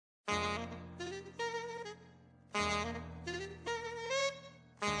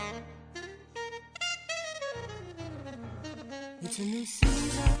It's a new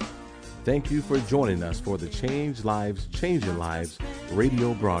season. Thank you for joining us for the Change Lives, Changing Lives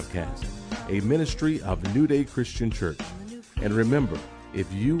radio broadcast, a ministry of New Day Christian Church. And remember,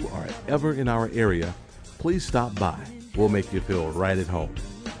 if you are ever in our area, please stop by. We'll make you feel right at home.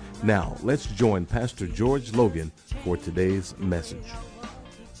 Now, let's join Pastor George Logan for today's message.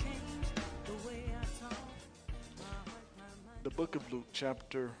 The book of Luke,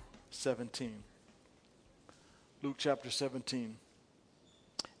 chapter 17. Luke chapter 17.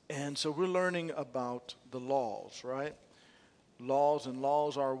 And so we're learning about the laws, right? Laws, and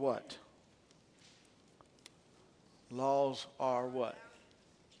laws are what? Laws are what?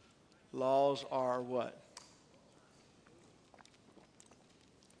 Laws are what?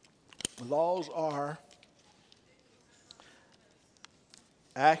 Laws are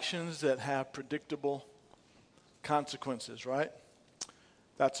actions that have predictable consequences, right?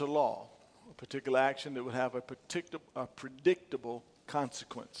 That's a law, a particular action that would have a predictable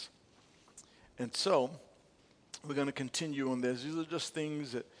consequence. And so we're going to continue on this. These are just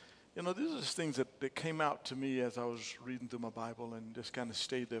things that, these are just things that came out to me as I was reading through my Bible and just kind of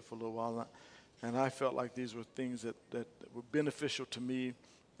stayed there for a little while. And I felt like these were things that were beneficial to me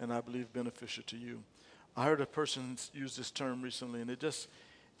and I believe beneficial to you. I heard a person use this term recently, and it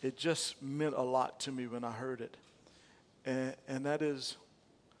just meant a lot to me when I heard it. And that is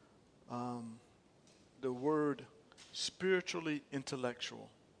the word spiritually intellectual.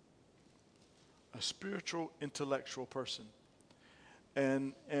 A spiritual intellectual person.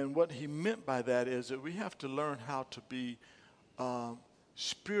 And what he meant by that is that we have to learn how to be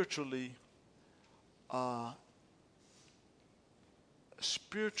spiritually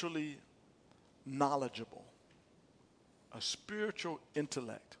knowledgeable. A spiritual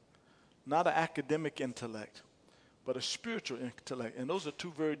intellect. Not an academic intellect, but a spiritual intellect. And those are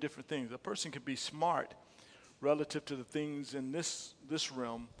two very different things. A person can be smart relative to the things in this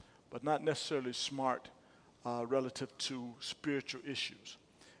realm, but not necessarily smart relative to spiritual issues.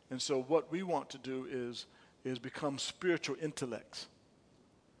 And so what we want to do is become spiritual intellects,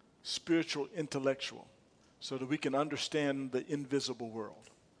 spiritual intellectual, so that we can understand the invisible world.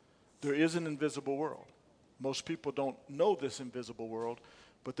 There is an invisible world. Most people don't know this invisible world,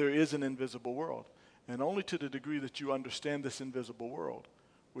 but there is an invisible world. And only to the degree that you understand this invisible world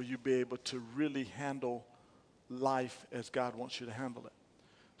will you be able to really handle life as God wants you to handle it.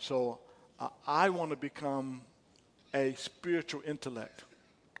 So I want to become a spiritual intellect,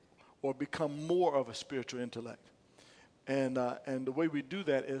 or become more of a spiritual intellect. And the way we do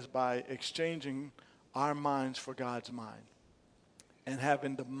that is by exchanging our minds for God's mind and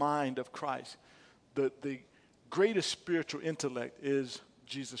having the mind of Christ. The greatest spiritual intellect is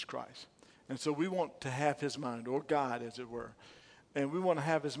Jesus Christ. And so we want to have his mind, or God as it were. And we want to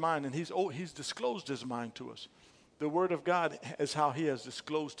have his mind, and he's disclosed his mind to us. The word of God is how he has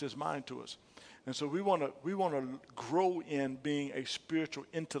disclosed his mind to us. And so we want to grow in being a spiritual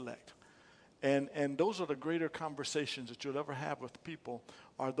intellect. And those are the greater conversations that you'll ever have with people,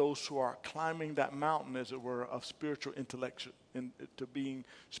 are those who are climbing that mountain, as it were, of spiritual intellectual, to being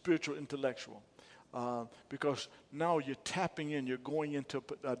spiritual intellectual. Because now you're tapping in, you're going into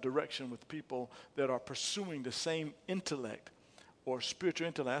a direction with people that are pursuing the same intellect or spiritual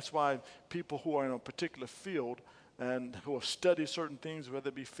intellect. That's why people who are in a particular field and who have studied certain things, whether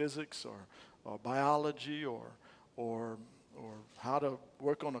it be physics or biology or how to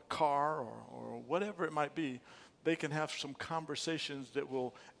work on a car or whatever it might be, they can have some conversations that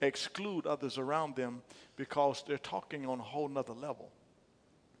will exclude others around them because they're talking on a whole nother level.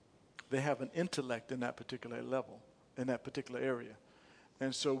 They have an intellect in that particular level, in that particular area.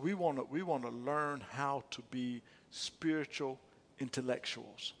 And so we want to learn how to be spiritual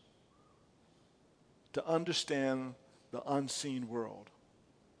intellectuals, to understand the unseen world,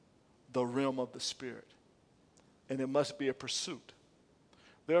 the realm of the spirit. And it must be a pursuit.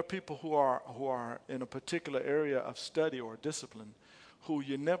 There are people who are in a particular area of study or discipline who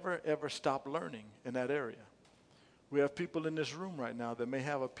you never ever stop learning in that area. We have people in this room right now that may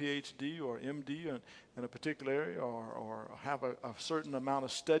have a PhD or MD in a particular area or have a certain amount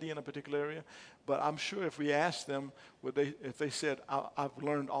of study in a particular area. But I'm sure if we asked them, if they said, I've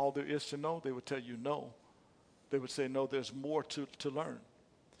learned all there is to know, they would tell you no. They would say, no, there's more to learn.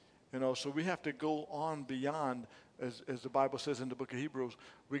 So we have to go on beyond, as the Bible says in the book of Hebrews,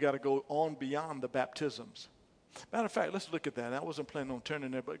 we got to go on beyond the baptisms. Matter of fact, let's look at that. I wasn't planning on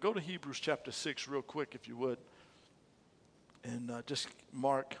turning there, but go to Hebrews chapter 6 real quick if you would. And just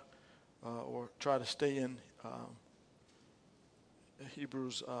mark or try to stay in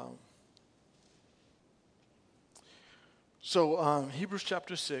Hebrews. Hebrews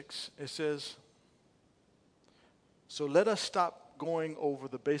chapter 6, it says, So let us stop going over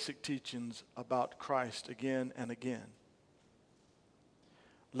the basic teachings about Christ again and again.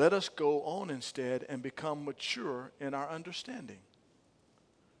 Let us go on instead and become mature in our understanding.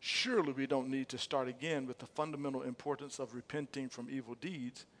 Surely we don't need to start again with the fundamental importance of repenting from evil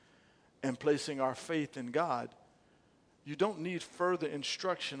deeds and placing our faith in God. You don't need further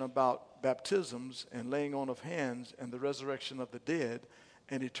instruction about baptisms and laying on of hands and the resurrection of the dead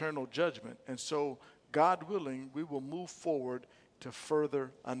and eternal judgment. And so, God willing, we will move forward to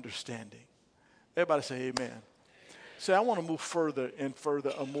further understanding. Everybody say amen. Say, I want to move further and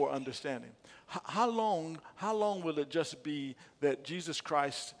further a more understanding. How long will it just be that Jesus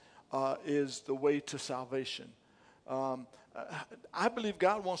Christ is the way to salvation? I believe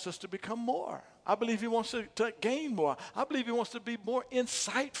God wants us to become more. I believe he wants to gain more. I believe he wants to be more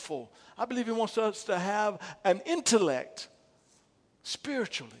insightful. I believe he wants us to have an intellect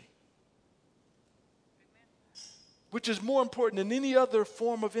spiritually, which is more important than any other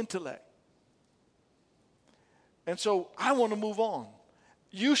form of intellect. And so I want to move on.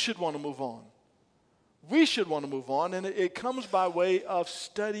 You should want to move on. We should want to move on. And it comes by way of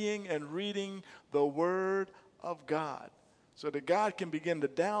studying and reading the Word of God, so that God can begin to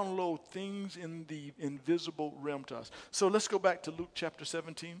download things in the invisible realm to us. So let's go back to Luke chapter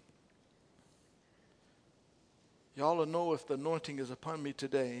 17. Y'all will know if the anointing is upon me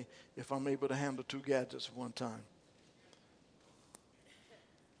today, if I'm able to handle two gadgets at one time.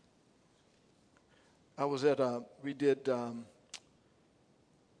 I was at we did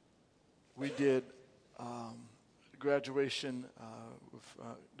graduation with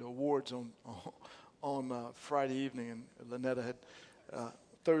the awards on Friday evening, and Lynetta had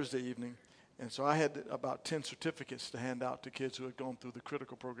Thursday evening. And so I had about 10 certificates to hand out to kids who had gone through the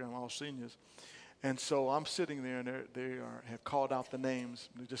critical program, all seniors. And so I'm sitting there, and they have called out the names.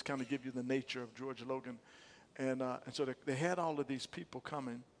 They just kind of give you the nature of George Logan. And so they had all of these people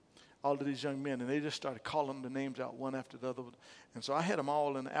coming, all of these young men, and they just started calling the names out one after the other. And so I had them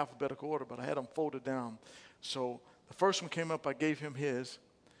all in alphabetical order, but I had them folded down. So the first one came up, I gave him his.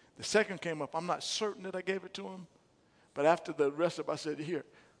 The second came up, I'm not certain that I gave it to him, but after the rest of them, I said, here,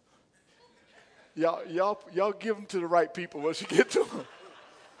 y'all give them to the right people once you get to them.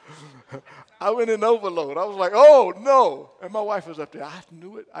 I went in overload. I was like, oh, no. And my wife was up there. I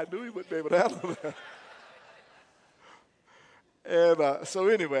knew it. I knew he wouldn't be able to handle that. And so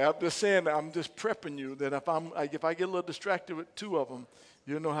anyway, I'm just saying, I'm just prepping you that if I get a little distracted with two of them,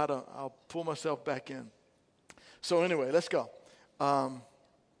 you'll know how to, I'll pull myself back in. So anyway, let's go.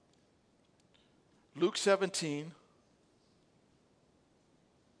 Luke 17,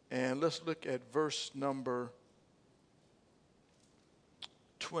 and let's look at verse number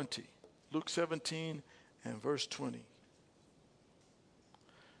 20. Luke 17 and verse 20.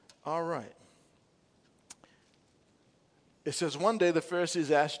 All right. It says, one day the Pharisees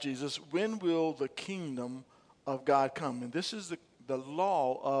asked Jesus, when will the kingdom of God come? And this is the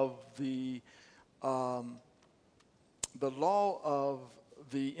law of the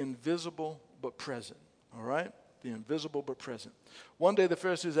invisible but present. All right? The invisible but present. One day the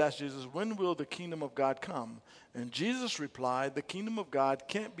Pharisees asked Jesus, when will the kingdom of God come? And Jesus replied, the kingdom of God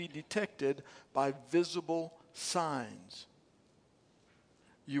can't be detected by visible signs.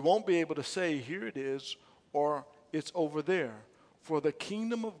 You won't be able to say, here it is, or it's over there. For the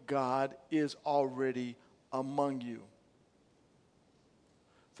kingdom of God is already among you.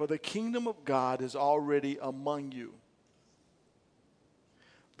 For the kingdom of God is already among you.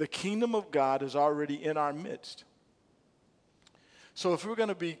 The kingdom of God is already in our midst. So if we're going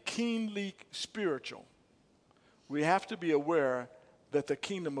to be keenly spiritual, we have to be aware that the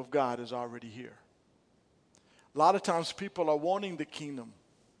kingdom of God is already here. A lot of times people are wanting the kingdom.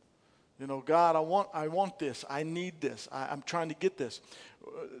 You know, God, I want this. I need this. I'm trying to get this.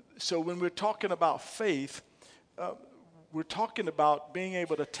 So when we're talking about faith, we're talking about being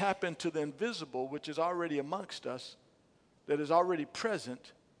able to tap into the invisible, which is already amongst us, that is already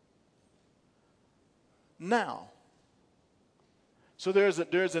present now. So there's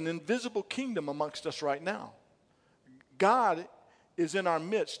an invisible kingdom amongst us right now. God is in our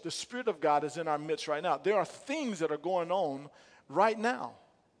midst. The Spirit of God is in our midst right now. There are things that are going on right now.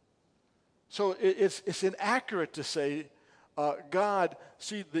 So it's inaccurate to say, God,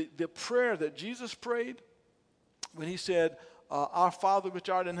 see the prayer that Jesus prayed when he said, our Father which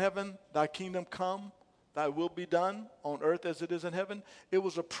art in heaven, thy kingdom come, thy will be done on earth as it is in heaven. It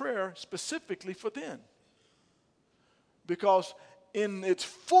was a prayer specifically for then. Because in its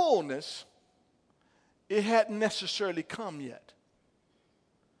fullness, it hadn't necessarily come yet.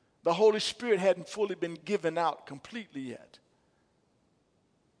 The Holy Spirit hadn't fully been given out completely yet.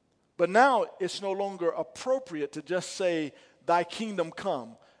 But now it's no longer appropriate to just say, thy kingdom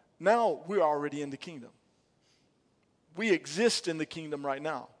come. Now we're already in the kingdom. We exist in the kingdom right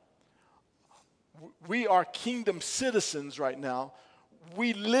now. We are kingdom citizens right now.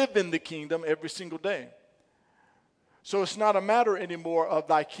 We live in the kingdom every single day. So it's not a matter anymore of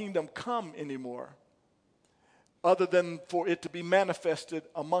thy kingdom come anymore, other than for it to be manifested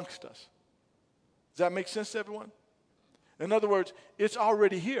amongst us. Does that make sense to everyone? In other words, it's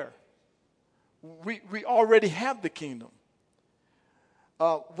already here. We already have the kingdom.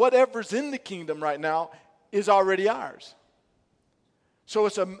 Whatever's in the kingdom right now is already ours. So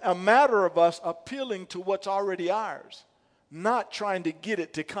it's a matter of us appealing to what's already ours, not trying to get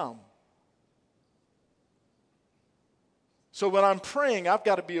it to come. So when I'm praying, I've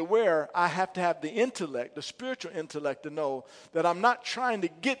got to be aware I have to have the intellect, the spiritual intellect, to know that I'm not trying to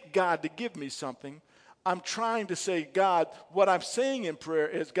get God to give me something. I'm trying to say, God, what I'm saying in prayer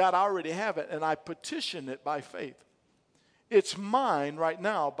is, God, I already have it, and I petition it by faith. It's mine right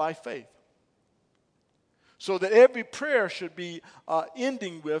now by faith. So that every prayer should be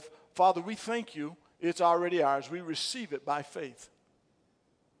ending with, Father, we thank you. It's already ours. We receive it by faith.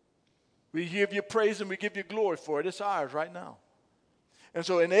 We give you praise and we give you glory for it. It's ours right now. And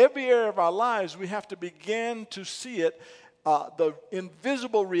so in every area of our lives, we have to begin to see it, the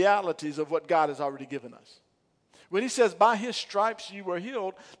invisible realities of what God has already given us. When he says, by his stripes you were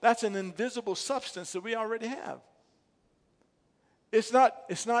healed, that's an invisible substance that we already have. It's not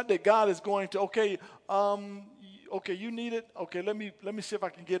that God is going to, okay, you need it. Okay, let me see if I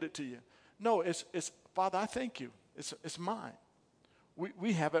can get it to you. No, it's Father, I thank you. It's mine.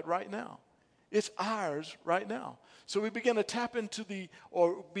 We have it right now. It's ours right now. So we begin to tap into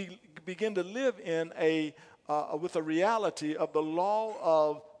begin to live in with a reality of the law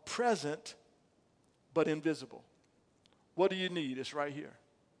of present but invisible. What do you need? It's right here.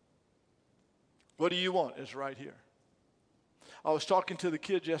 What do you want? It's right here. I was talking to the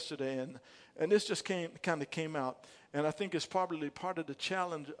kids yesterday, and this just kind of came out. And I think it's probably part of the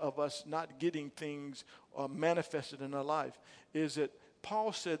challenge of us not getting things manifested in our life is that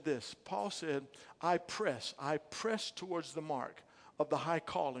Paul said this. Paul said, I press towards the mark of the high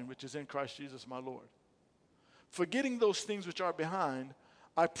calling which is in Christ Jesus my Lord. Forgetting those things which are behind,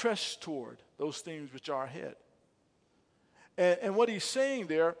 I press toward those things which are ahead. And what he's saying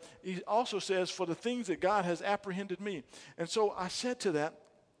there, he also says, for the things that God has apprehended me. And so I said to that,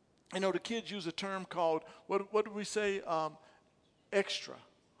 the kids use a term called, what do we say? Extra.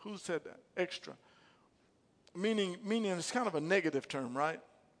 Who said that? Extra. Meaning it's kind of a negative term, right?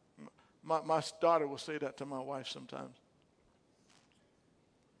 My daughter will say that to my wife sometimes.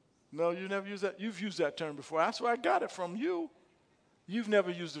 No, you never used that? You've used that term before. That's where I got it from you. You've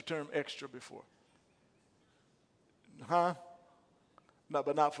never used the term extra before. Huh? No,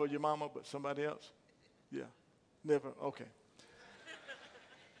 but not for your mama, but somebody else? Yeah. Never. Okay.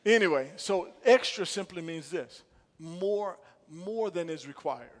 Anyway, so extra simply means this. More than is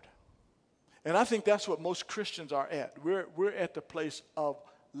required. And I think that's what most Christians are at. We're at the place of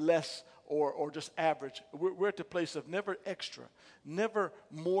less or just average. We're at the place of never extra, never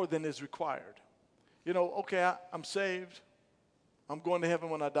more than is required. Okay, I'm saved. I'm going to heaven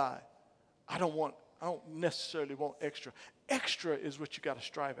when I die. I don't necessarily want extra. Extra is what you got to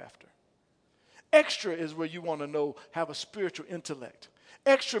strive after. Extra is where you want to have a spiritual intellect.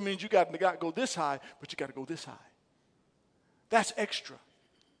 Extra means you got to go this high, but you got to go this high. That's extra.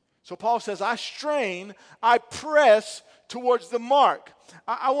 So Paul says, I strain, I press towards the mark.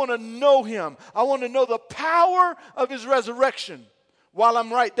 I want to know him. I want to know the power of his resurrection while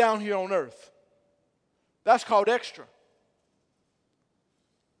I'm right down here on earth. That's called extra.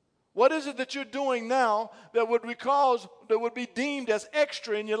 What is it that you're doing now that would be deemed as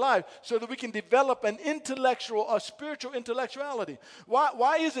extra in your life so that we can develop a spiritual intellectuality?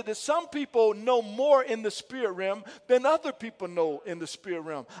 Why is it that some people know more in the spirit realm than other people know in the spirit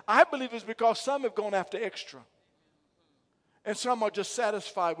realm? I believe it's because some have gone after extra. And some are just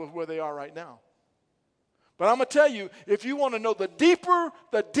satisfied with where they are right now. But I'm going to tell you, if you want to know the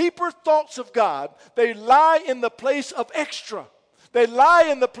deeper thoughts of God, they lie in the place of extra. They lie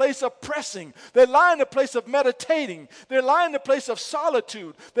in the place of pressing. They lie in the place of meditating. They lie in the place of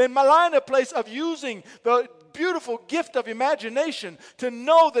solitude. They lie in the place of using the beautiful gift of imagination to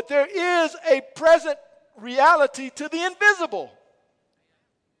know that there is a present reality to the invisible.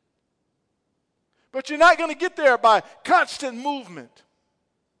 But you're not going to get there by constant movement,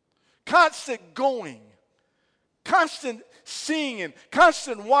 constant going, constant seeing,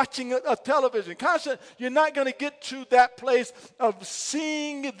 constant watching of television, you're not going to get to that place of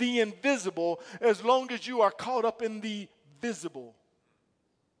seeing the invisible as long as you are caught up in the visible.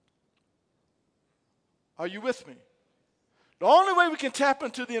 Are you with me? The only way we can tap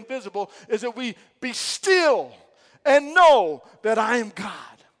into the invisible is that we be still and know that I am God.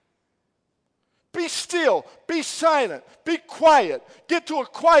 Be still, be silent, be quiet. Get to a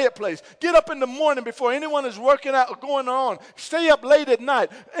quiet place. Get up in the morning before anyone is working out or going on. Stay up late at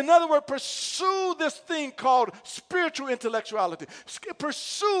night. In other words, pursue this thing called spiritual intellectuality.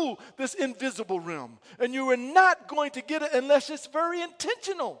 Pursue this invisible realm. And you are not going to get it unless it's very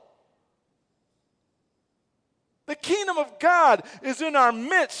intentional. The kingdom of God is in our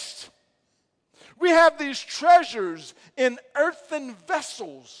midst. We have these treasures in earthen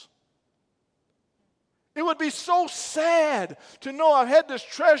vessels. It would be so sad to know I've had this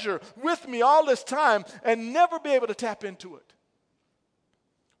treasure with me all this time and never be able to tap into it.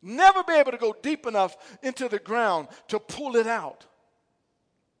 Never be able to go deep enough into the ground to pull it out.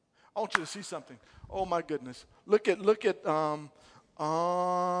 I want you to see something. Oh my goodness. Look at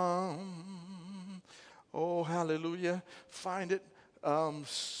oh, hallelujah. Find it.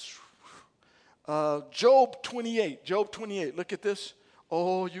 Job 28. Job 28. Look at this.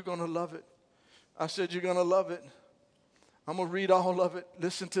 Oh, you're going to love it. I said you're going to love it. I'm going to read all of it.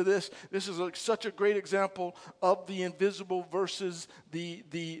 Listen to this. This is such a great example of the invisible versus the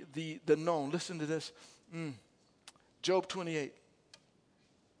known. Listen to this. Job 28.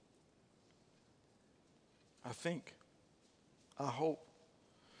 I think. I hope.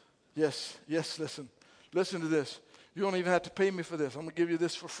 Yes, listen. Listen to this. You don't even have to pay me for this. I'm going to give you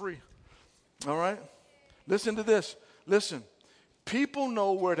this for free. All right? Listen to this. Listen. People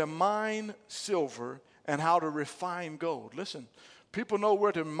know where to mine silver and how to refine gold. Listen, people know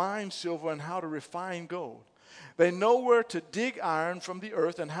where to mine silver and how to refine gold. They know where to dig iron from the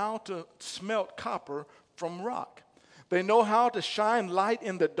earth and how to smelt copper from rock. They know how to shine light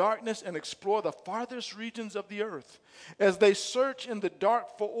in the darkness and explore the farthest regions of the earth. As they search in the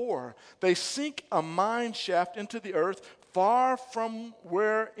dark for ore, they sink a mine shaft into the earth far from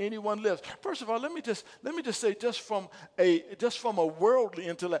where anyone lives. First of all, let me just say, just from a worldly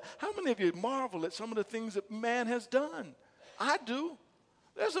intellect, how many of you marvel at some of the things that man has done? I do.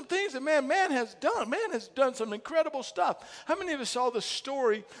 There's some things that man has done. Man has done some incredible stuff. How many of you saw the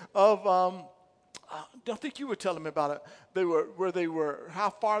story of? I think you were telling me about it. How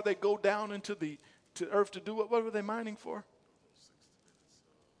far they go down into the earth to do what? What were they mining for?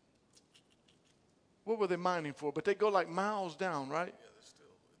 What were they mining for? But they go like miles down, right? Yeah, it's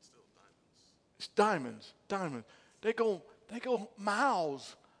still diamonds. It's diamonds. They go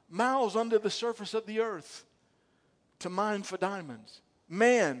miles under the surface of the earth to mine for diamonds.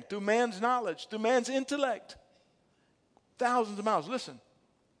 Man, through man's knowledge, through man's intellect, thousands of miles. Listen.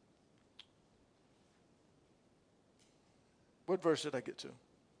 What verse did I get to?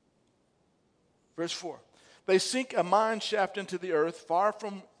 Verse 4. They sink a mine shaft into the earth, far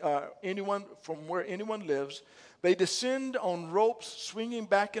from where anyone lives. They descend on ropes, swinging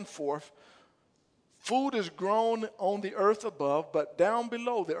back and forth. Food is grown on the earth above, but down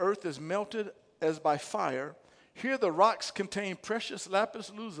below the earth is melted as by fire. Here the rocks contain precious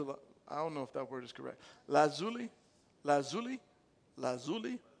lapis lazuli. I don't know if that word is correct. Lazuli, lazuli.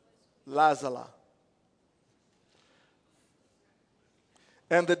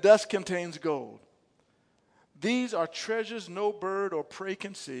 And the dust contains gold. These are treasures no bird or prey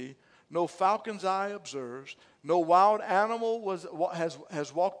can see, no falcon's eye observes, no wild animal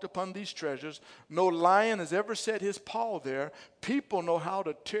has walked upon these treasures, no lion has ever set his paw there. People know how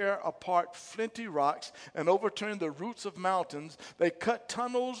to tear apart flinty rocks and overturn the roots of mountains. They cut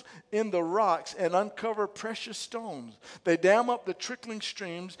tunnels in the rocks and uncover precious stones. They dam up the trickling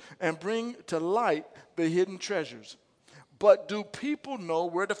streams and bring to light the hidden treasures. But do people know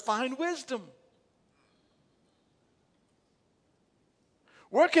where to find wisdom?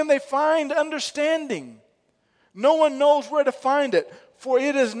 Where can they find understanding? No one knows where to find it, for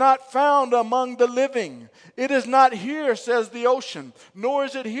it is not found among the living. It is not here, says the ocean, nor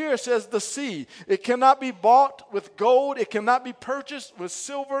is it here, says the sea. It cannot be bought with gold. It cannot be purchased with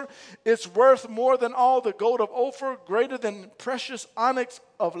silver. It's worth more than all the gold of Ophir, greater than precious onyx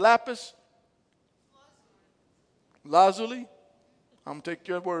of lapis. Lazuli? I'm going to take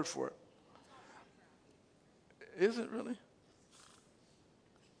your word for it. Is it really?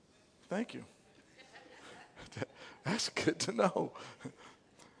 Thank you. That's good to know.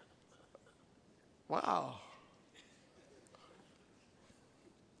 Wow.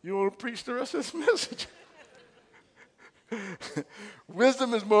 You want to preach the rest of this message?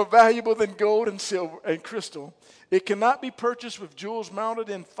 Wisdom is more valuable than gold and silver and crystal. It cannot be purchased with jewels mounted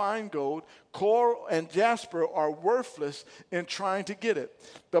in fine gold. Coral and jasper are worthless in trying to get it.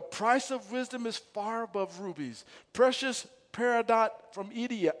 The price of wisdom is far above rubies. Precious peridot from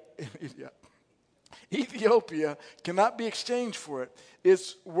India. Ethiopia cannot be exchanged for it.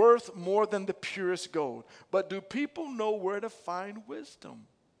 It's worth more than the purest gold. But do people know where to find wisdom?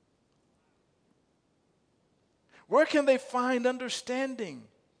 Where can they find understanding?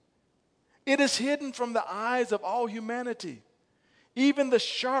 It is hidden from the eyes of all humanity. Even the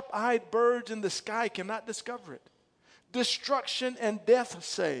sharp-eyed birds in the sky cannot discover it. Destruction and death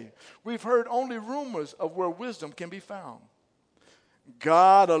say, we've heard only rumors of where wisdom can be found.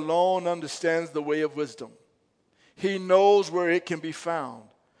 God alone understands the way of wisdom. He knows where it can be found.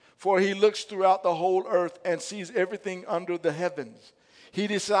 For he looks throughout the whole earth and sees everything under the heavens. He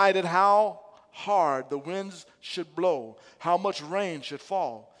decided how hard the winds should blow, how much rain should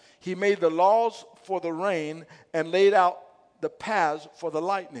fall. He made the laws for the rain and laid out the paths for the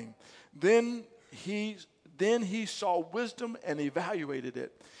lightning. Then he saw wisdom and evaluated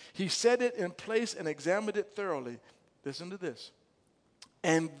it. He set it in place and examined it thoroughly. Listen to this.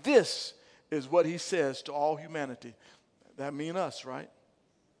 And this is what he says to all humanity. That means us, right?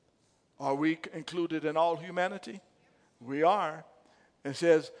 Are we included in all humanity? We are. It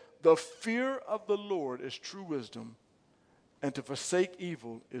says, the fear of the Lord is true wisdom, and to forsake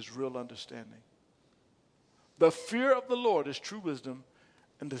evil is real understanding. The fear of the Lord is true wisdom,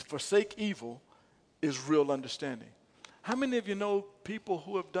 and to forsake evil is real understanding. How many of you know people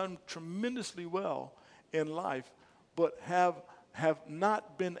who have done tremendously well in life, but have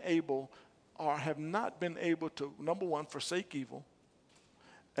not been able to, number one, forsake evil,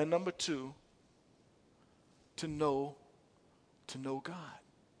 and number two, to know God,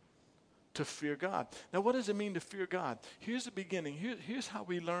 to fear God. Now, what does it mean to fear God? Here's the beginning. Here's how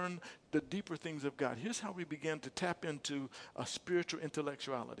we learn the deeper things of God. Here's how we begin to tap into a spiritual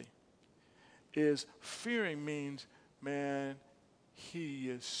intellectuality. Is fearing means, man, he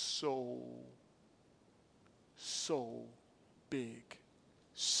is so big,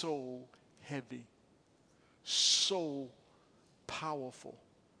 so heavy, so powerful.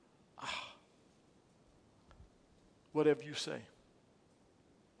 Whatever you say.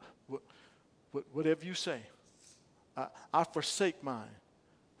 Whatever you say. I forsake mine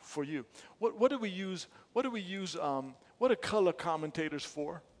for you. What do we use? What are color commentators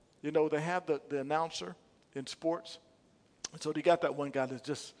for? You know, they have the announcer in sports. And so they got that one guy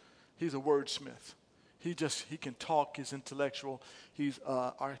that's he's a wordsmith. He can talk, he's intellectual, he's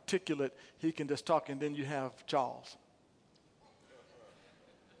articulate, he can just talk, and then you have Charles.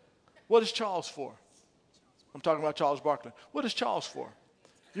 What is Charles for? I'm talking about Charles Barkley. What is Charles for?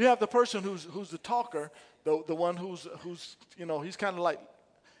 You have the person who's the talker, the one who's he's kind of like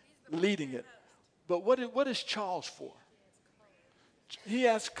leading it. But what is Charles for? He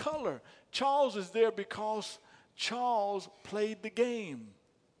has color. Charles is there because Charles played the game.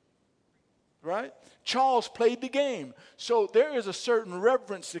 Right? Charles played the game. So there is a certain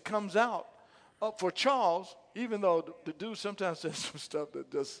reverence that comes out for Charles, even though the dude sometimes says some stuff that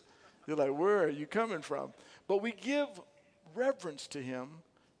just, you're like, where are you coming from? But we give reverence to him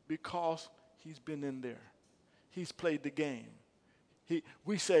because he's been in there. He's played the game.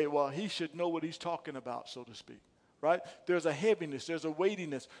 We say, well, he should know what he's talking about, so to speak. Right? There's a heaviness, there's a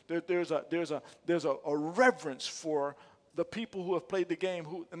weightiness, there's a reverence for the people who have played the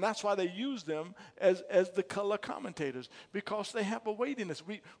game, and that's why they use them as the color commentators, because they have a weightiness.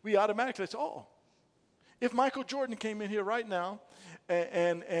 We automatically say, oh, if Michael Jordan came in here right now,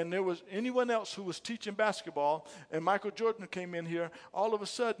 and there was anyone else who was teaching basketball, and Michael Jordan came in here, all of a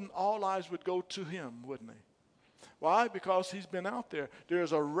sudden, all eyes would go to him, wouldn't they? Why? Because he's been out there. There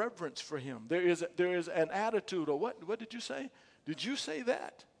is a reverence for him. There is an attitude. Or what did you say? Did you say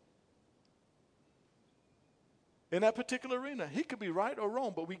that? In that particular arena, he could be right or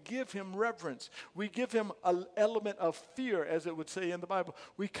wrong, but we give him reverence. We give him an element of fear, as it would say in the Bible.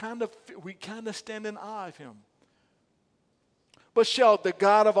 We kind of stand in awe of him. But shall the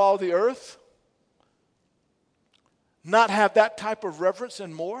God of all the earth not have that type of reverence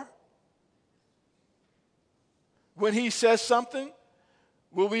and more? When he says something,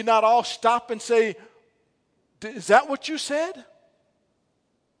 will we not all stop and say, is that what you said?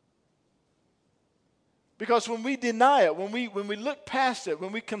 Because when we deny it, when we look past it,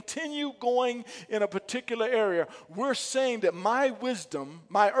 when we continue going in a particular area, we're saying that my wisdom,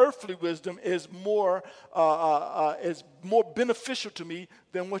 my earthly wisdom, is more beneficial to me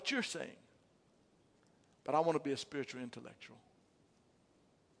than what you're saying. But I want to be a spiritual intellectual.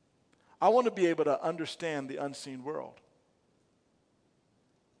 I want to be able to understand the unseen world.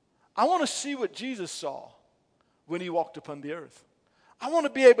 I want to see what Jesus saw when he walked upon the earth. I want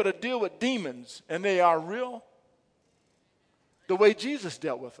to be able to deal with demons, and they are real, the way Jesus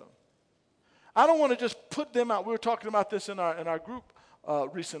dealt with them. I don't want to just put them out. We were talking about this in our group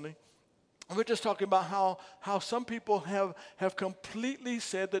recently, And we're just talking about how some people have completely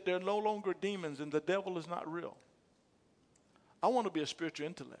said that they're no longer demons and the devil is not real. I want to be a spiritual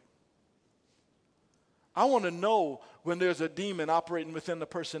intellect. I want to know when there's a demon operating within the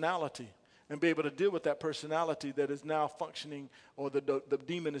personality and be able to deal with that personality that is now functioning, or the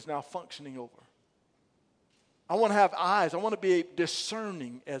demon is now functioning over. I want to have eyes. I want to be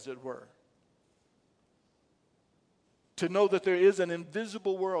discerning, as it were. To know that there is an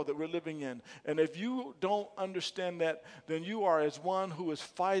invisible world that we're living in. And if you don't understand that, then you are as one who is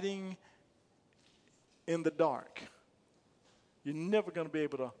fighting in the dark. You're never going to be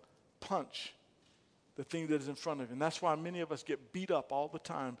able to punch the thing that is in front of you. And that's why many of us get beat up all the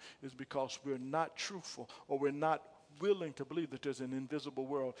time, is because we're not truthful, or we're not willing to believe that there's an invisible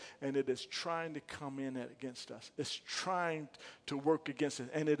world, and it is trying to come in against us. It's trying to work against us,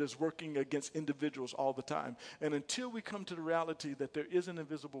 and it is working against individuals all the time. And until we come to the reality that there is an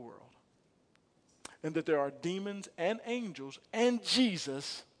invisible world, and that there are demons and angels and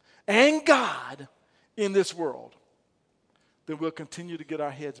Jesus and God in this world, then we'll continue to get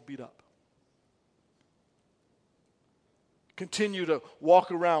our heads beat up. Continue to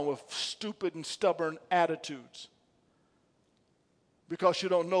walk around with stupid and stubborn attitudes because you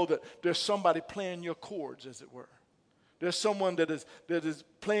don't know that there's somebody playing your chords, as it were. There's someone that is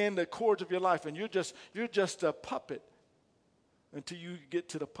playing the chords of your life, and you're just a puppet until you get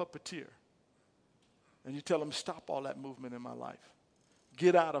to the puppeteer. And you tell them, stop all that movement in my life.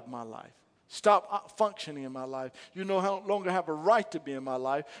 Get out of my life. Stop functioning in my life. You no longer have a right to be in my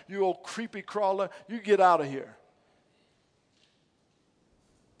life. You old creepy crawler, you get out of here.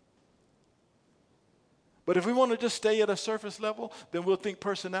 But if we want to just stay at a surface level, then we'll think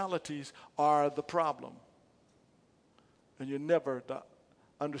personalities are the problem. And you never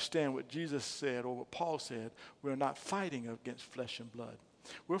understand what Jesus said or what Paul said. We're not fighting against flesh and blood.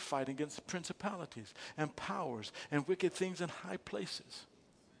 We're fighting against principalities and powers and wicked things in high places.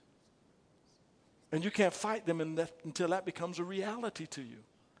 And you can't fight them until that becomes a reality to you.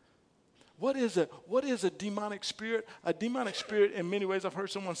 What is a demonic spirit? A demonic spirit, in many ways, I've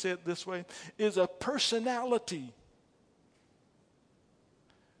heard someone say it this way, is a personality.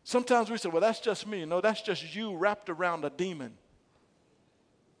 Sometimes we say, well, that's just me. No, that's just you wrapped around a demon.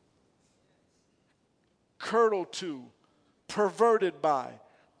 Curdled to, perverted by,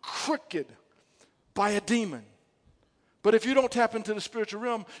 crooked by a demon. But if you don't tap into the spiritual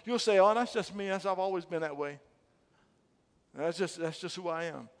realm, you'll say, oh, that's just me. I've always been that way. That's just who I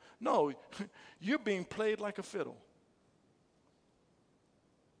am. No, you're being played like a fiddle.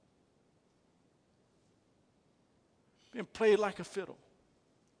 Being played like a fiddle.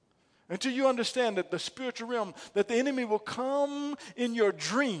 Until you understand that the spiritual realm, that the enemy will come in your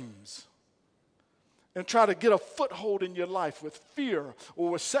dreams and try to get a foothold in your life with fear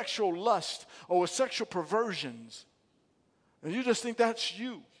or with sexual lust or with sexual perversions. And you just think that's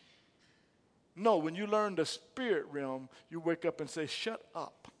you. No, when you learn the spirit realm, you wake up and say, shut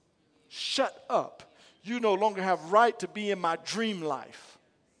up. Shut up. You no longer have right to be in my dream life.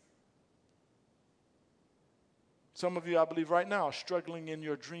 Some of you, I believe, right now are struggling in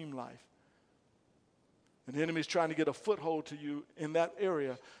your dream life. And the enemy is trying to get a foothold to you in that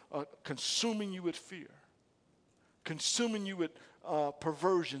area, consuming you with fear, consuming you with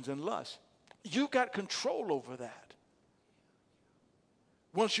perversions and lust. You got control over that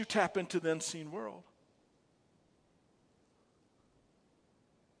once you tap into the unseen world.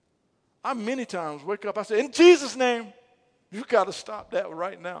 I many times wake up, I say, in Jesus' name, you got to stop that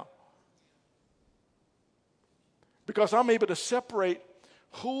right now. Because I'm able to separate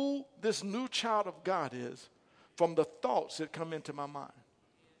who this new child of God is from the thoughts that come into my mind.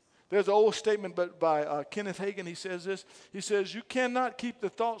 There's an old statement by Kenneth Hagin. He says this. He says, you cannot keep the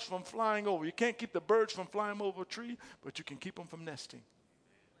thoughts from flying over. You can't keep the birds from flying over a tree, but you can keep them from nesting.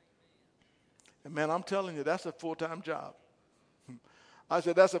 And man, I'm telling you, that's a full-time job. I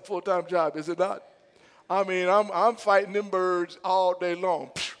said, that's a full-time job, is it not? I mean, I'm fighting them birds all day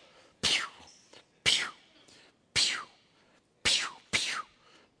long. Pew, pew, pew, pew, pew, pew,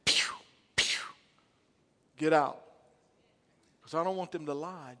 pew, pew. Get out. Because I don't want them to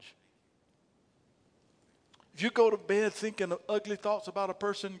lodge. If you go to bed thinking ugly thoughts about a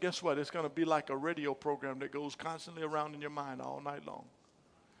person, guess what? It's going to be like a radio program that goes constantly around in your mind all night long.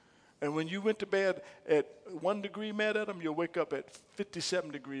 And when you went to bed at 1 degree mad at them, you'll wake up at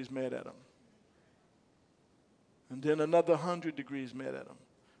 57 degrees mad at them. And then another 100 degrees mad at them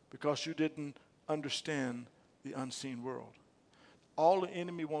because you didn't understand the unseen world. All the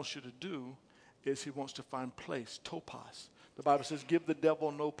enemy wants you to do is he wants to find place, topos. The Bible says, give the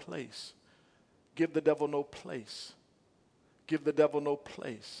devil no place. Give the devil no place. Give the devil no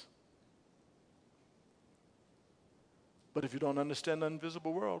place. But if you don't understand the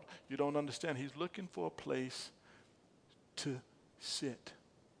invisible world, you don't understand. He's looking for a place to sit,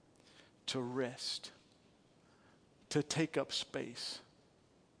 to rest, to take up space.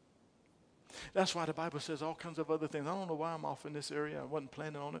 That's why the Bible says all kinds of other things. I don't know why I'm off in this area. I wasn't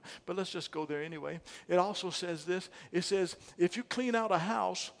planning on it, but let's just go there anyway. It also says this. It says if you clean out a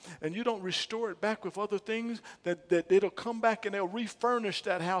house and you don't restore it back with other things, that it'll come back and they'll refurnish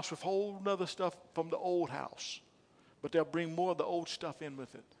that house with whole other stuff from the old house. But they'll bring more of the old stuff in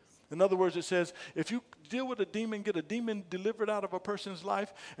with it. In other words, it says, if you deal with a demon, get a demon delivered out of a person's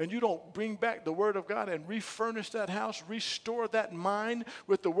life, and you don't bring back the word of God and refurnish that house, restore that mind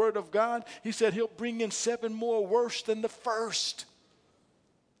with the word of God, he said he'll bring in 7 more worse than the first.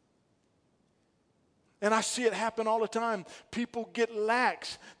 And I see it happen all the time. People get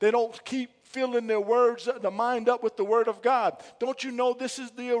lax. They don't keep filling their words, the mind up with the word of God. Don't you know this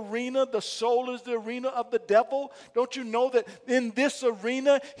is the arena? The soul is the arena of the devil. Don't you know that in this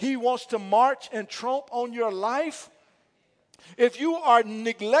arena, he wants to march and tromp on your life? If you are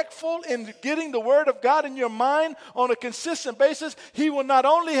neglectful in getting the word of God in your mind on a consistent basis, he will not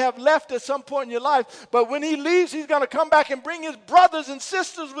only have left at some point in your life, but when he leaves, he's going to come back and bring his brothers and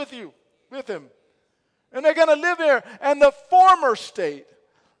sisters with him. And they're going to live there. And the former state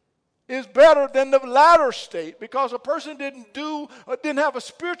is better than the latter state, because a person didn't have a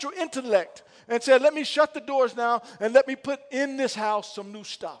spiritual intellect and said, let me shut the doors now and let me put in this house some new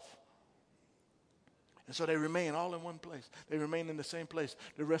stuff. And so they remain all in one place. They remain in the same place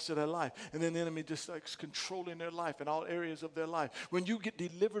the rest of their life. And then the enemy just starts controlling their life in all areas of their life. When you get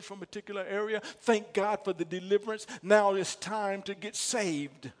delivered from a particular area, thank God for the deliverance. Now it's time to get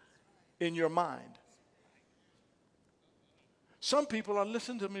saved in your mind. Some people are,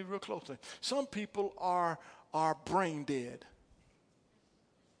 listen to me real closely, some people are brain dead.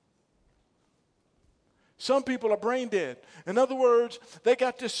 Some people are brain dead. In other words, they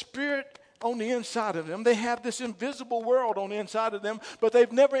got this spirit on the inside of them. They have this invisible world on the inside of them, but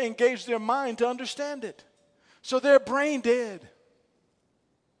they've never engaged their mind to understand it. So they're brain dead.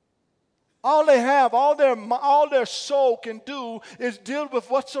 All they have, all their soul can do is deal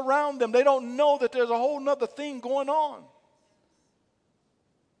with what's around them. They don't know that there's a whole nother thing going on.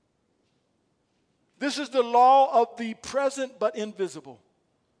 This is the law of the present but invisible.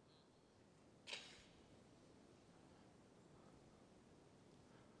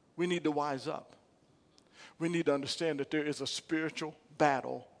 We need to wise up. We need to understand that there is a spiritual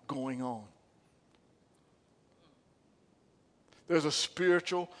battle going on. There's a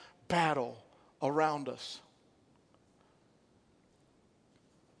spiritual battle around us.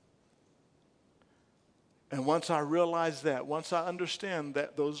 And once I realize that, once I understand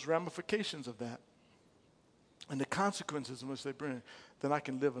that those ramifications of that, and the consequences in which they bring, then I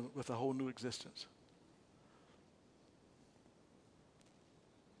can live with a whole new existence.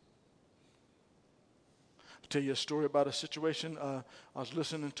 I'll tell you a story about a situation. I was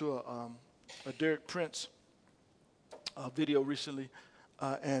listening to a Derek Prince video recently,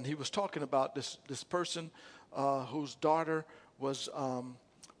 and he was talking about this person whose daughter was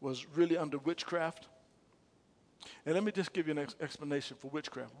really under witchcraft. And let me just give you an explanation for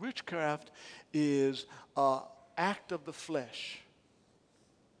witchcraft. Witchcraft is act of the flesh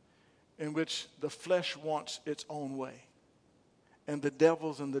in which the flesh wants its own way, and the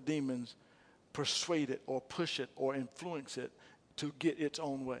devils and the demons persuade it or push it or influence it to get its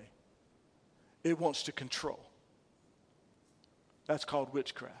own way. It wants to control. That's called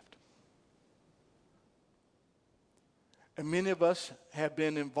witchcraft. And many of us have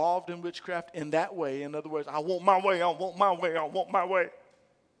been involved in witchcraft in that way. In other words, I want my way, I want my way, I want my way.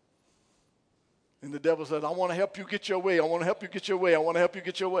 And the devil says, I want to help you get your way. I want to help you get your way. I want to help you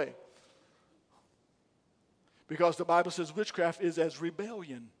get your way. Because the Bible says witchcraft is as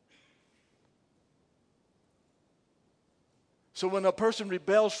rebellion. So when a person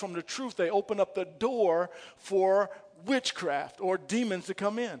rebels from the truth, they open up the door for witchcraft or demons to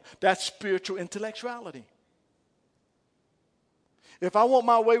come in. That's spiritual intellectuality. If I want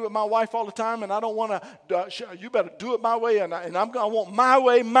my way with my wife all the time and I don't want to, you better do it my way, and I want my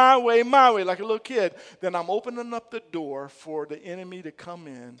way, my way, my way, like a little kid, then I'm opening up the door for the enemy to come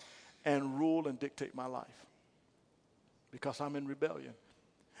in and rule and dictate my life because I'm in rebellion,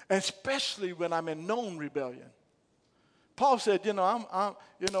 and especially when I'm in known rebellion. Paul said,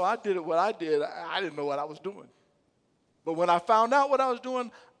 I did what I did. I didn't know what I was doing. But when I found out what I was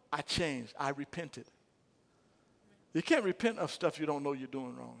doing, I changed. I repented. You can't repent of stuff you don't know you're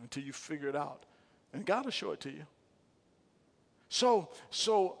doing wrong until you figure it out. And God will show it to you. So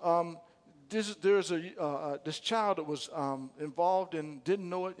this child that was involved and didn't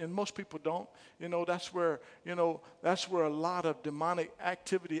know it, and most people don't. That's where a lot of demonic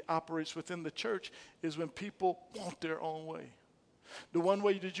activity operates within the church, is when people want their own way. The one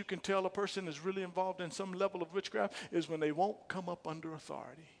way that you can tell a person is really involved in some level of witchcraft is when they won't come up under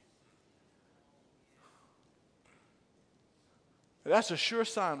authority. That's a sure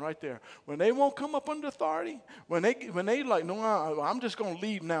sign right there. When they won't come up under authority, when they like, no, I'm just going to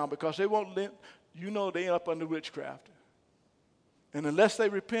leave now because they won't let, they up under witchcraft. And unless they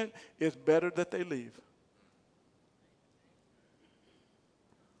repent, it's better that they leave.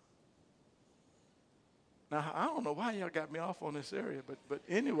 Now, I don't know why y'all got me off on this area, but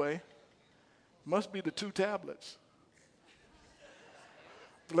anyway, must be the 2 tablets.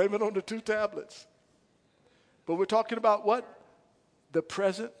 Blame it on the 2 tablets. But we're talking about what? The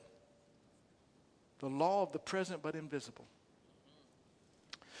present, the law of the present but invisible.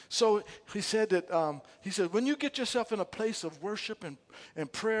 So he said when you get yourself in a place of worship and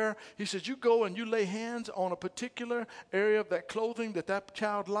prayer, he says you go and you lay hands on a particular area of that clothing that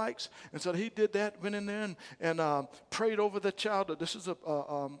child likes. And so he did that, went in there and prayed over the child. This is the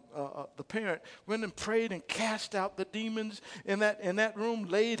parent, went and prayed and cast out the demons in that room,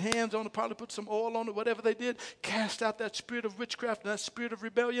 laid hands on it, probably put some oil on it, whatever they did, cast out that spirit of witchcraft and that spirit of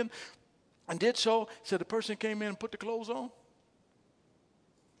rebellion, and did so. Said the person came in and put the clothes on.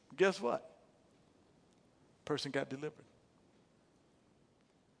 Guess what? Person got delivered.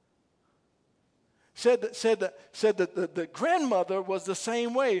 Said that the grandmother was the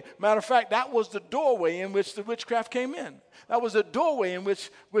same way. Matter of fact, that was the doorway in which the witchcraft came in. That was the doorway in which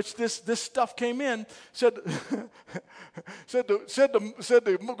this stuff came in. Said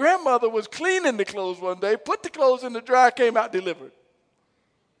the grandmother was cleaning the clothes one day, put the clothes in the dryer, came out delivered.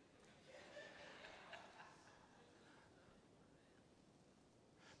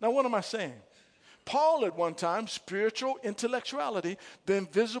 Now, what am I saying? Paul at one time, spiritual intellectuality, the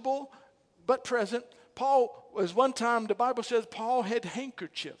invisible but present. Paul was one time, the Bible says, Paul had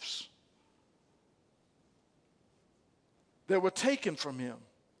handkerchiefs that were taken from him.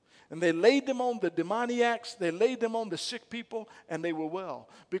 And they laid them on the demoniacs, they laid them on the sick people, and they were well.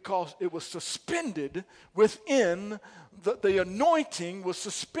 Because it was suspended within, the anointing was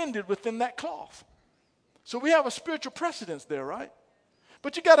suspended within that cloth. So we have a spiritual precedence there, right?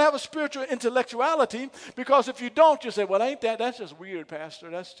 But you got to have a spiritual intellectuality, because if you don't, you say, well, that's just weird,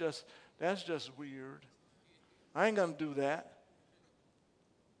 Pastor. That's just weird. I ain't going to do that.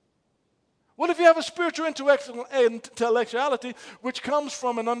 What if you have a spiritual intellectuality, which comes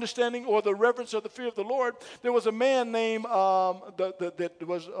from an understanding or the reverence or the fear of the Lord? There was a man named, he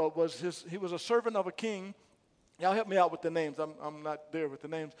was a servant of a king. Y'all help me out with the names. I'm not there with the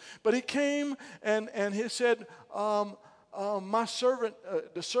names. But he came and he said, my servant,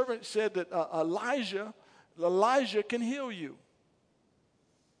 the servant said that Elijah can heal you.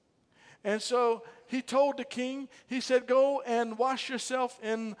 And so he told the king, he said, go and wash yourself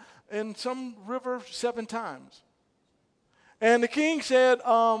in some river 7 times. And the king said,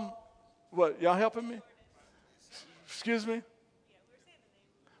 what, y'all helping me? Excuse me?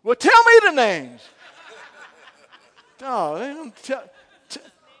 Well, tell me the names. Oh,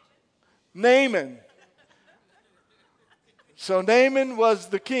 Naaman. So Naaman was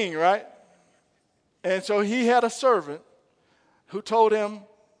the king, right? And so he had a servant who told him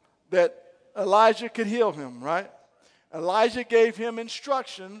that Elijah could heal him, right? Elijah gave him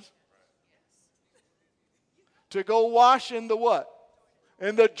instructions to go wash in the what?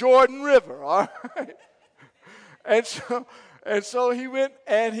 In the Jordan River, all right? And so he went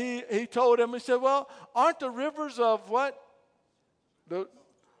and he told him, he said, well, aren't the rivers of what?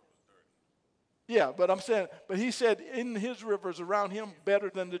 Yeah, but he said in his rivers around him better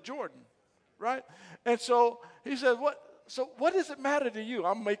than the Jordan, right? And so he said, what does it matter to you?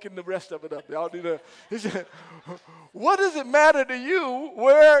 I'm making the rest of it up. Y'all need to. He said, what does it matter to you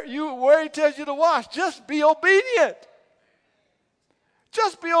where he tells you to wash? Just be obedient.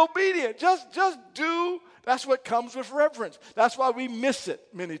 Just be obedient. Just do. That's what comes with reverence. That's why we miss it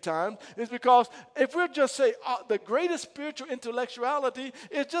many times. Is because if we just say the greatest spiritual intellectuality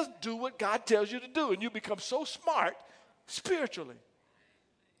is just do what God tells you to do, and you become so smart spiritually.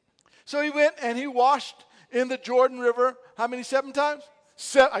 So he went and he washed in the Jordan River. How many? 7 times?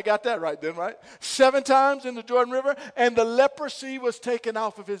 I got that right then, right? 7 times in the Jordan River, and the leprosy was taken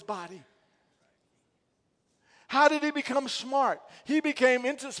off of his body. How did he become smart? He became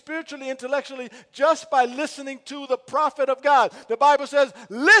spiritually, intellectually, just by listening to the prophet of God. The Bible says,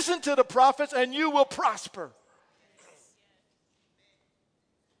 listen to the prophets and you will prosper.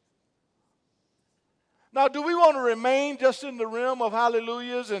 Now, do we want to remain just in the realm of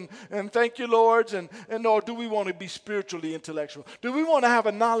hallelujahs and thank you, Lords, or do we want to be spiritually intellectual? Do we want to have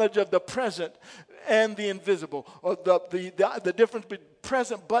a knowledge of the present and the invisible, or the difference between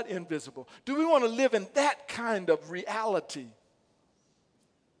present but invisible? Do we want to live in that kind of reality?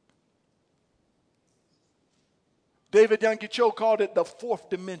 David Yonggi Cho called it the fourth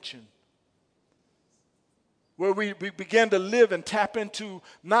dimension, where we begin to live and tap into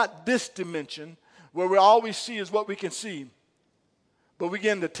not this dimension, where we all we see is what we can see, but we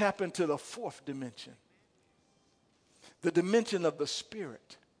begin to tap into the fourth dimension, the dimension of the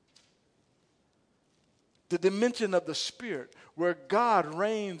Spirit. The dimension of the Spirit, where God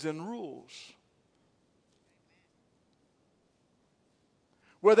reigns and rules,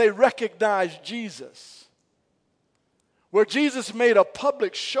 where they recognize Jesus, where Jesus made a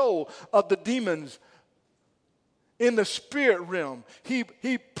public show of the demons in the spirit realm.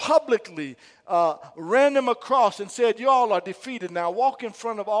 He publicly ran them across and said, you all are defeated. Now walk in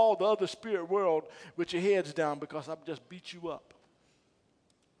front of all the other spirit world with your heads down, because I've just beat you up.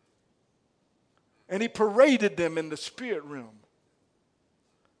 And he paraded them in the spirit realm.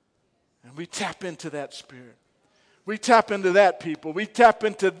 And we tap into that spirit. We tap into that, people. We tap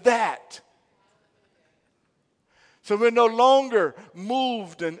into that. So we're no longer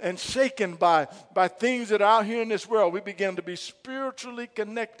moved and shaken by things that are out here in this world. We begin to be spiritually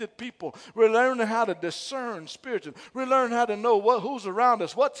connected people. We're learning how to discern spiritually. We're learning how to know who's around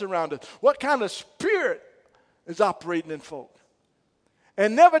us, what's around us, what kind of spirit is operating in folk.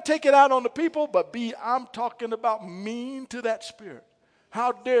 And never take it out on the people, but I'm talking about mean to that spirit.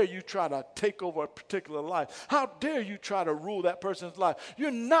 How dare you try to take over a particular life? How dare you try to rule that person's life? You're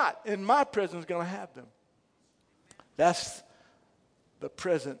not, in my presence, going to have them. That's the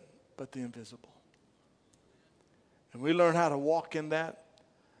present, but the invisible. And we learn how to walk in that,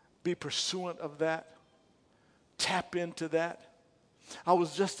 be pursuant of that, tap into that. I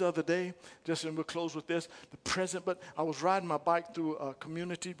was just the other day, and we'll close with this, the present, but I was riding my bike through a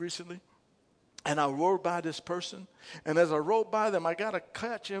community recently, and I rode by this person, and as I rode by them, I got to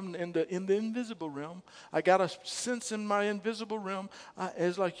catch him in the invisible realm. I got a sense in my invisible realm.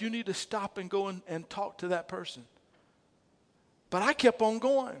 It's like, you need to stop and go and talk to that person. But I kept on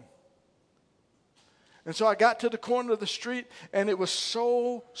going. And so I got to the corner of the street, and it was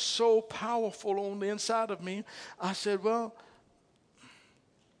so powerful on the inside of me. I said, well,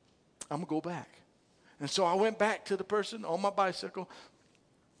 I'm going to go back. And so I went back to the person on my bicycle,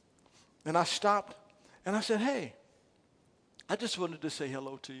 and I stopped, and I said, hey, I just wanted to say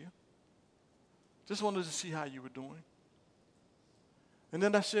hello to you. Just wanted to see how you were doing. And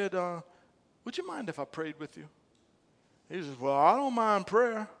then I said, would you mind if I prayed with you? He says, well, I don't mind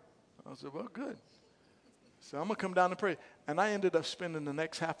prayer. I said, well, good. So I'm going to come down and pray. And I ended up spending the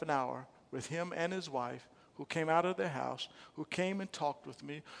next half an hour with him and his wife, who came out of their house, who came and talked with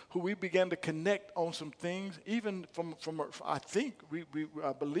me, who we began to connect on some things, even from I think,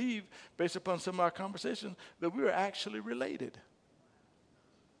 I believe, based upon some of our conversations, that we were actually related.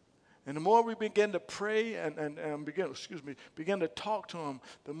 And the more we begin to pray and begin to talk to him,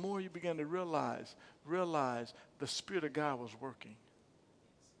 the more you begin to realize the Spirit of God was working.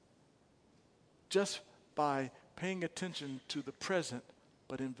 Just by paying attention to the present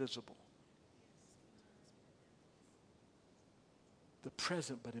but invisible. The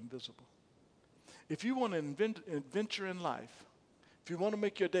present but invisible. If you want to adventure in life, if you want to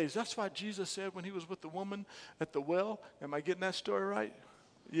make your days, that's why Jesus said when he was with the woman at the well, am I getting that story right?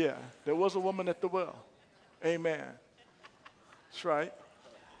 Yeah, there was a woman at the well. Amen. That's right.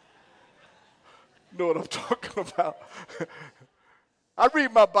 Know what I'm talking about. I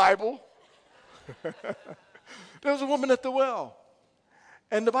read my Bible. There was a woman at the well.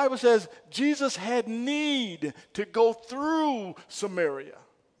 And the Bible says Jesus had need to go through Samaria.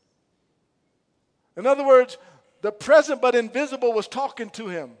 In other words, the present but invisible was talking to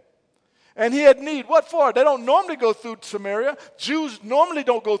him. And he had need. What for? They don't normally go through Samaria. Jews normally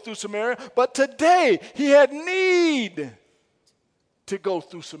don't go through Samaria. But today, he had need to go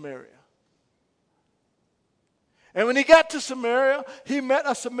through Samaria. And when he got to Samaria, he met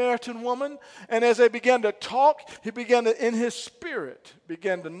a Samaritan woman. And as they began to talk, he began to, in his spirit,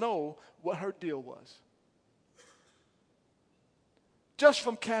 began to know what her deal was. Just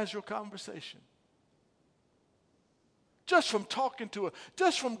from casual conversation. Just from talking to her,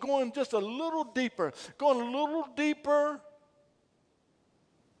 just from going just a little deeper,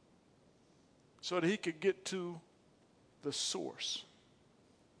 so that he could get to the source.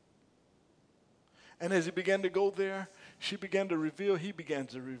 And as he began to go there, She began to reveal, he began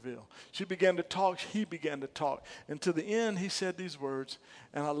to reveal. She began to talk, he began to talk. And to the end, he said these words,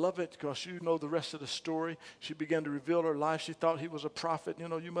 and I love it because you know the rest of the story. She began to reveal her life. She thought he was a prophet. You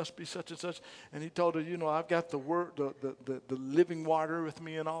know, you must be such and such. And he told her, you know, I've got the word, the living water with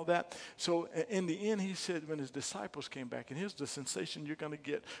me and all that. So in the end, he said, when his disciples came back, and here's the sensation you're going to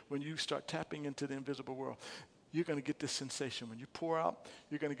get when you start tapping into the invisible world. You're going to get this sensation. When you pour out,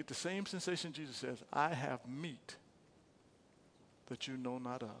 you're going to get the same sensation Jesus says, I have meat that you know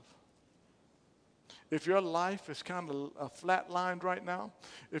not of. If your life is kind of flatlined right now,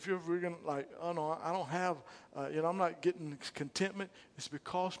 if you're like, oh no, I don't have, I'm not getting contentment, it's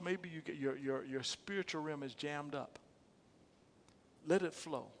because maybe you get your spiritual realm is jammed up. Let it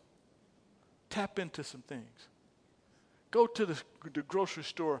flow. Tap into some things. Go to the grocery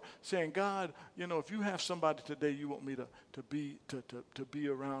store saying, God, you know, if you have somebody today you want me to be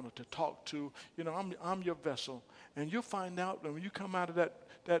around or to talk to, you know, I'm your vessel. And you'll find out when you come out of that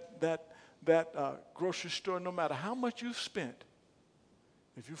grocery store, no matter how much you've spent,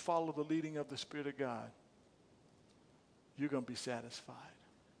 if you follow the leading of the Spirit of God, you're going to be satisfied.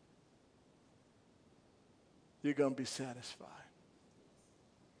 You're going to be satisfied.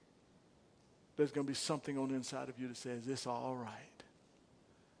 There's going to be something on the inside of you that says, it's all right.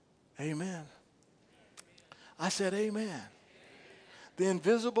 Amen. I said amen. The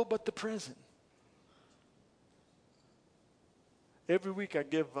invisible but the present. Every week I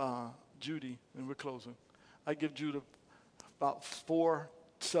give Judy, and we're closing, I give Judy about 4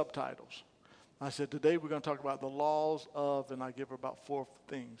 subtitles. I said, today we're going to talk about the laws of, and I give her about 4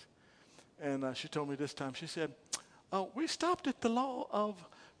 things. And she told me this time, she said, we stopped at the law of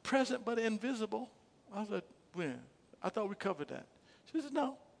present but invisible. I said, when? I thought we covered that. She said,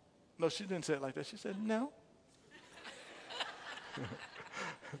 no. No, she didn't say it like that. She said, no.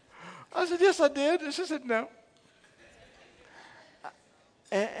 I said, yes, I did. And she said, no.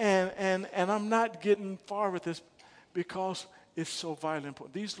 And I'm not getting far with this because it's so vitally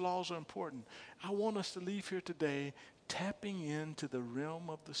important. These laws are important. I want us to leave here today tapping into the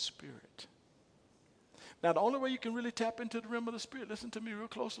realm of the Spirit. Now, the only way you can really tap into the realm of the Spirit, listen to me real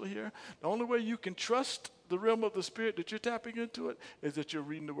closely here, the only way you can trust the realm of the Spirit that you're tapping into it is that you're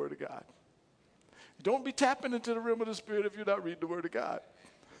reading the Word of God. Don't be tapping into the realm of the Spirit if you're not reading the Word of God.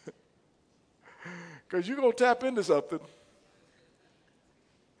 Because you're going to tap into something.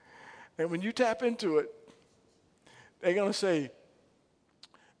 And when you tap into it, they're going to say,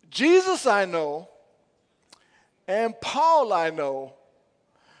 Jesus I know, and Paul I know,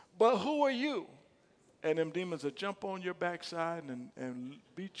 but who are you? And them demons will jump on your backside and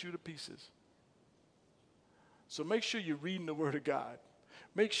beat you to pieces. So make sure you're reading the Word of God.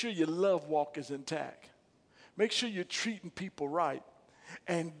 Make sure your love walk is intact. Make sure you're treating people right.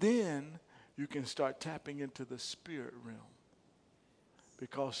 And then you can start tapping into the spirit realm.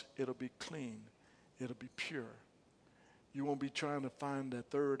 Because it'll be clean. It'll be pure. You won't be trying to find that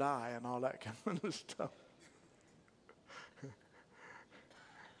third eye and all that kind of stuff.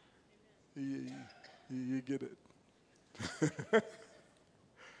 You get it.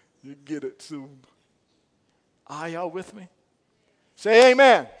 You get it soon. Are y'all with me? Say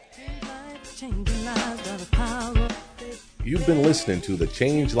amen. You've been listening to the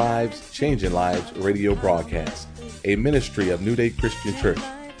Change Lives, Changing Lives radio broadcast, a ministry of New Day Christian Church.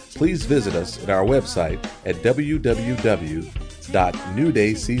 Please visit us at our website at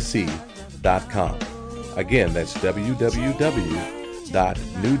www.newdaycc.com. Again, that's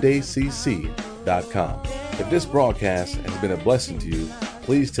www.newdaycc.com. If this broadcast has been a blessing to you,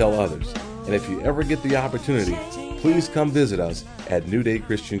 please tell others. And if you ever get the opportunity, please come visit us at New Day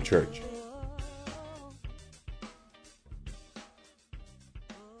Christian Church.